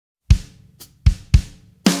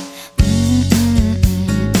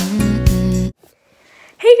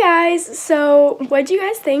guys, so what do you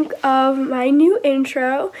guys think of my new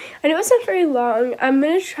intro? I know it's not very long. I'm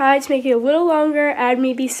going to try to make it a little longer, add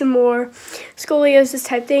maybe some more scoliosis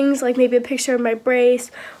type things, like maybe a picture of my brace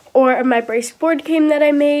or of my brace board game that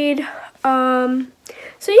I made.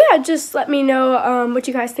 So yeah, just let me know what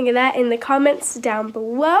you guys think of that in the comments down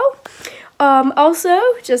below. Also,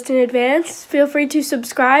 just in advance, feel free to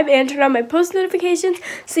subscribe and turn on my post notifications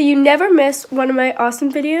so you never miss one of my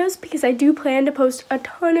awesome videos, because I do plan to post a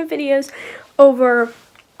ton of videos over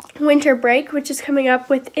winter break, which is coming up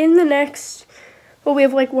within the next, well, we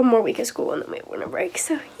have like one more week of school and then we have winter break,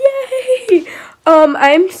 so yay!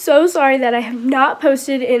 I'm so sorry that I have not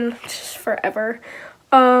posted in just forever.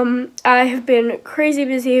 I have been crazy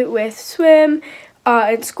busy with swim,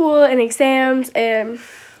 and school and exams and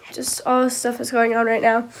just all the stuff that's going on right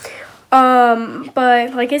now.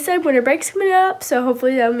 But like I said, winter break's coming up, so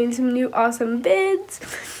hopefully that'll mean some new awesome vids.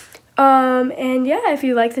 And yeah, if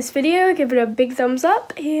you like this video, give it a big thumbs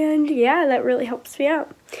up, and yeah, that really helps me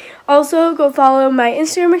out. Also, go follow my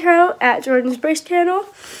Instagram account at Jordan's Brace Channel.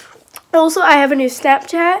 Also, I have a new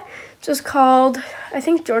Snapchat just called, I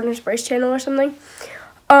think, Jordan's Brace Channel or something.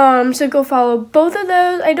 So go follow both of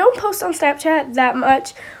those. I don't post on Snapchat that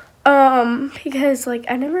much, because like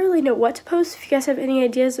I never really know what to post. If you guys have any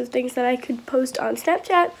ideas of things that I could post on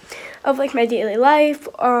Snapchat of like my daily life,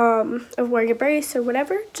 of wearing a brace or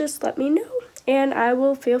whatever, just let me know and I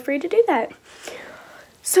will feel free to do that.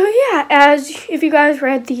 So yeah, if you guys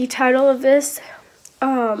read the title of this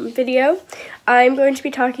video, I'm going to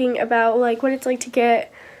be talking about like what it's like to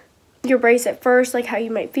get your brace at first, like how you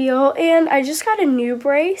might feel. And I just got a new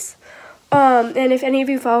brace. And if any of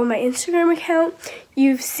you follow my Instagram account,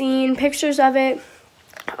 you've seen pictures of it,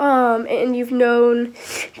 and you've known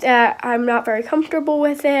that I'm not very comfortable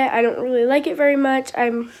with it. I don't really like it very much.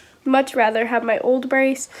 I'm much rather have my old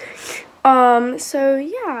brace. So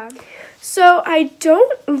yeah. So I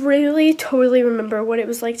don't really totally remember what it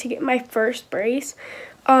was like to get my first brace.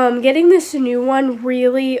 Getting this new one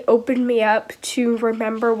really opened me up to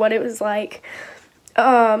remember what it was like. So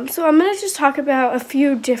I'm going to just talk about a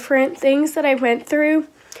few different things that I went through,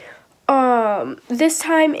 this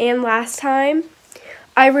time and last time.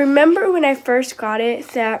 I remember when I first got it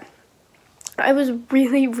that I was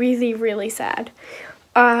really, really, really sad.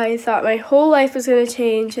 I thought my whole life was going to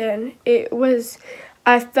change, and I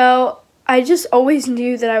just always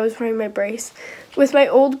knew that I was wearing my brace. With my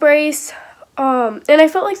old brace, and I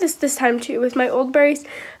felt like this time too, with my old brace,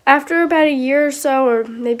 after about a year or so, or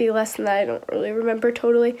maybe less than that, I don't really remember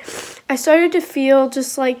totally, I started to feel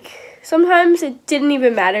just like sometimes it didn't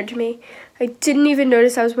even matter to me. I didn't even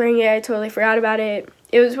notice I was wearing it. I totally forgot about it.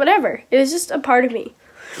 It was whatever. It was just a part of me.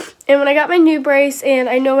 And when I got my new brace, and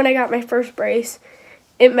I know when I got my first brace,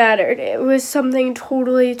 it mattered. It was something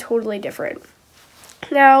totally, totally different.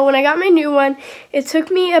 Now, when I got my new one, it took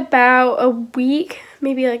me about a week,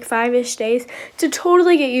 maybe like 5-ish days, to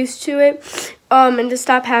totally get used to it, and to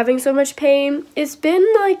stop having so much pain. It's been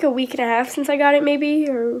like a week and a half since I got it, maybe,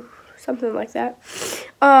 or something like that.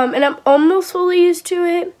 And I'm almost fully used to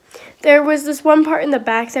it. There was this one part in the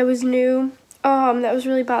back that was new, that was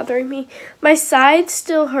really bothering me. My side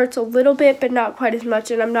still hurts a little bit, but not quite as much,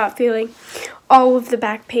 and I'm not feeling all of the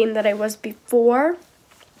back pain that I was before.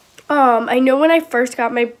 I know when I first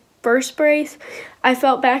got my first brace, I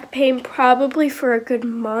felt back pain probably for a good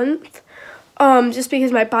month, just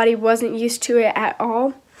because my body wasn't used to it at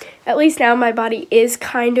all. At least now my body is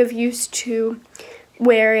kind of used to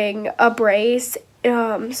wearing a brace,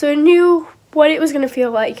 so I knew what it was going to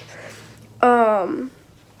feel like.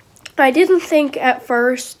 I didn't think at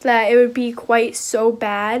first that it would be quite so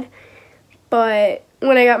bad, but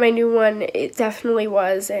when I got my new one, it definitely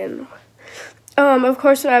was. And of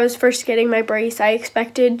course, when I was first getting my brace, I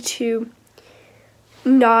expected to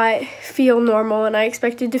not feel normal, and I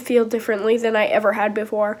expected to feel differently than I ever had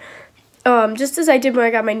before, just as I did when I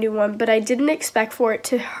got my new one, but I didn't expect for it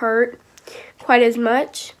to hurt quite as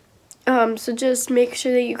much. So just make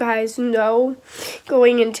sure that you guys know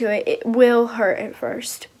going into it, it will hurt at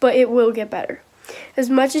first, but it will get better. As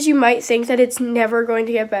much as you might think that it's never going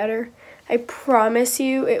to get better, I promise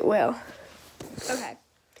you it will. Okay.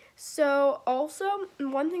 So also,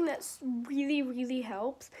 one thing that's really, really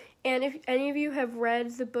helps, and if any of you have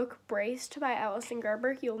read the book Braced by Alison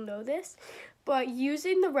Gerber, you'll know this, but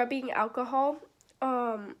using the rubbing alcohol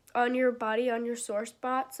on your body, on your sore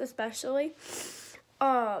spots especially,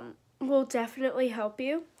 will definitely help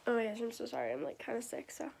you. Oh my gosh, I'm so sorry. I'm like kind of sick,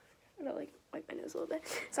 so I'm gonna like wipe my nose a little bit.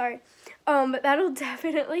 Sorry. But that'll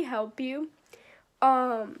definitely help you.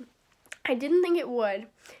 I didn't think it would.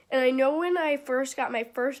 And I know when I first got my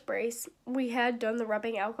first brace, we had done the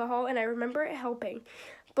rubbing alcohol, and I remember it helping.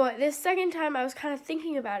 But this second time I was kind of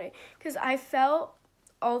thinking about it because I felt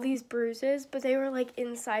all these bruises, but they were like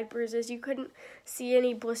inside bruises. You couldn't see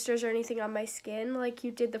any blisters or anything on my skin like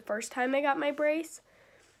you did the first time I got my brace.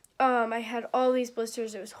 I had all these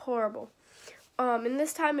blisters. It was horrible. And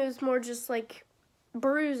this time it was more just like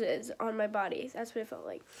bruises on my body. That's what it felt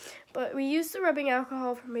like. But we used the rubbing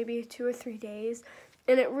alcohol for maybe 2 or 3 days,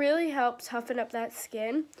 and it really helped toughen up that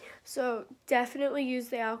skin. So definitely use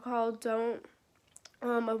the alcohol. Don't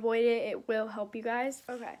avoid it. It will help you guys.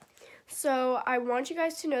 Okay, so I want you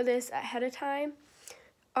guys to know this ahead of time.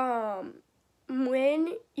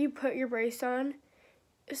 When you put your brace on,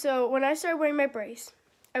 so when I started wearing my brace,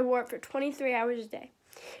 I wore it for 23 hours a day.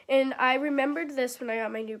 And I remembered this when I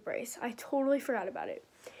got my new brace. I totally forgot about it.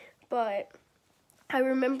 But I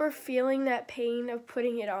remember feeling that pain of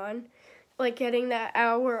putting it on, like getting that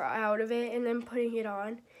hour out of it and then putting it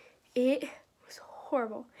on. It was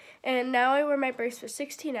horrible. And now I wear my brace for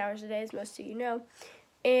 16 hours a day, as most of you know.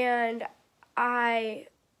 And I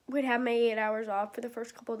would have my 8 hours off for the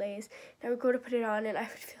first couple days. And I would go to put it on and I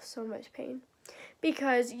would feel so much pain.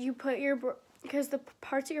 Because the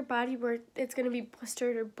parts of your body where it's going to be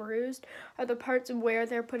blistered or bruised are the parts where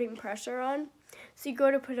they're putting pressure on. So you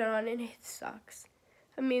go to put it on and it sucks.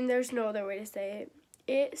 I mean, there's no other way to say it.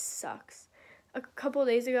 It sucks. A couple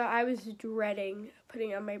days ago, I was dreading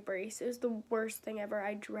putting on my brace. It was the worst thing ever.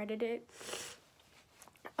 I dreaded it.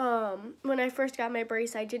 When I first got my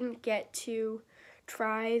brace, I didn't get to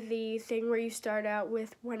try the thing where you start out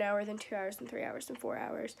with 1 hour, then 2 hours, then 3 hours, then 4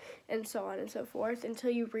 hours, and so on and so forth until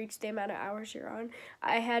you reach the amount of hours you're on.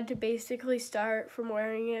 I had to basically start from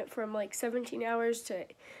wearing it from like 17 hours to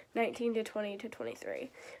 19 to 20 to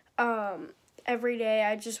 23. Every day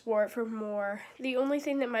I just wore it for more. The only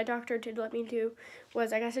thing that my doctor did let me do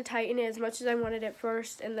was I got to tighten it as much as I wanted at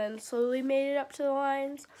first and then slowly made it up to the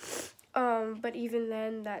lines. But even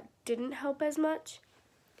then that didn't help as much.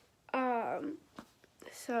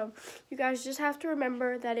 So you guys just have to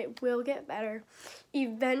remember that it will get better.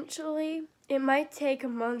 Eventually, it might take a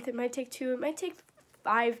month, it might take 2, it might take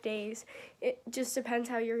 5 days. It just depends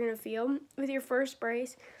how you're going to feel. With your first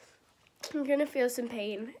brace, you're going to feel some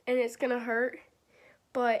pain and it's going to hurt,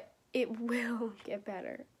 but it will get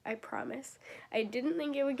better. I promise. I didn't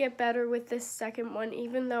think it would get better with this second one,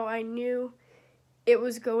 even though I knew it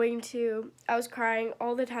was going to. I was crying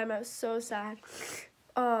all the time. I was so sad.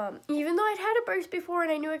 Even though I'd had a brace before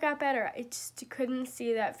and I knew it got better, I just couldn't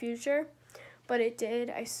see that future, but it did.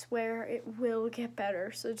 I swear it will get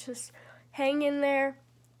better, so just hang in there.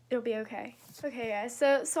 It'll be okay. Okay, guys,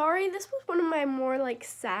 so sorry, this was one of my more, like,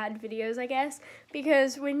 sad videos, I guess,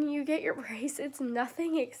 because when you get your brace, it's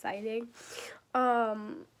nothing exciting.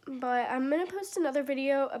 But I'm going to post another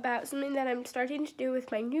video about something that I'm starting to do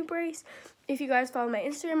with my new brace. If you guys follow my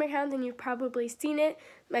Instagram account, then you've probably seen it,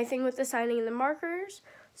 my thing with the signing and the markers.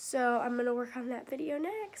 So I'm going to work on that video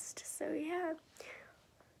next. So yeah,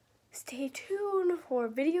 stay tuned for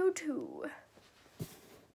video 2.